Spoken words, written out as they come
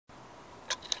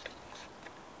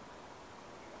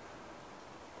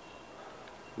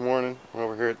Good morning. We're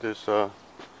over here at this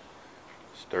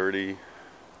sturdy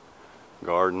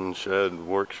garden shed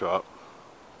workshop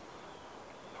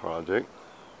project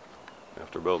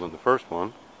after building the first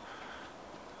one.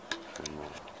 And,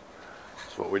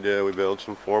 that's what we did. We built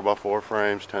some 4x4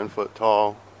 frames, 10 foot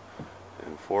tall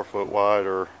and 4 foot wide,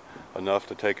 or enough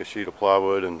to take a sheet of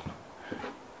plywood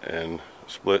and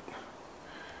split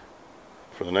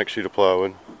for the next sheet of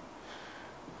plywood.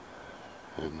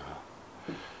 And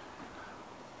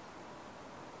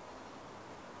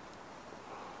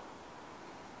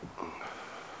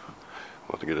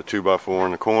we'll have to get a 2x4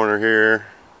 in the corner here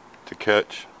to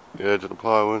catch the edge of the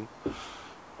plywood.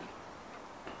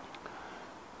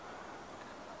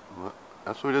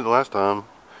 That's what we did the last time.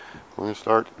 We're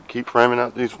going to keep framing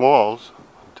out these walls.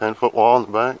 10 foot wall in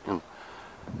the back and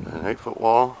an 8 foot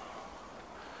wall.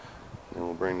 Then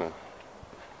we'll bring the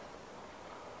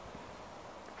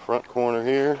front corner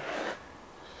here.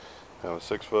 Have a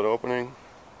 6 foot opening.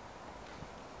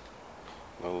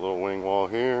 Another little wing wall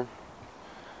here.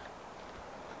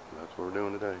 That's what we're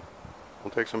doing today.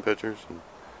 We'll take some pictures and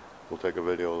we'll take a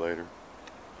video later.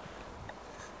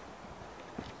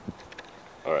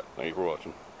 Alright, thank you for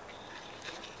watching.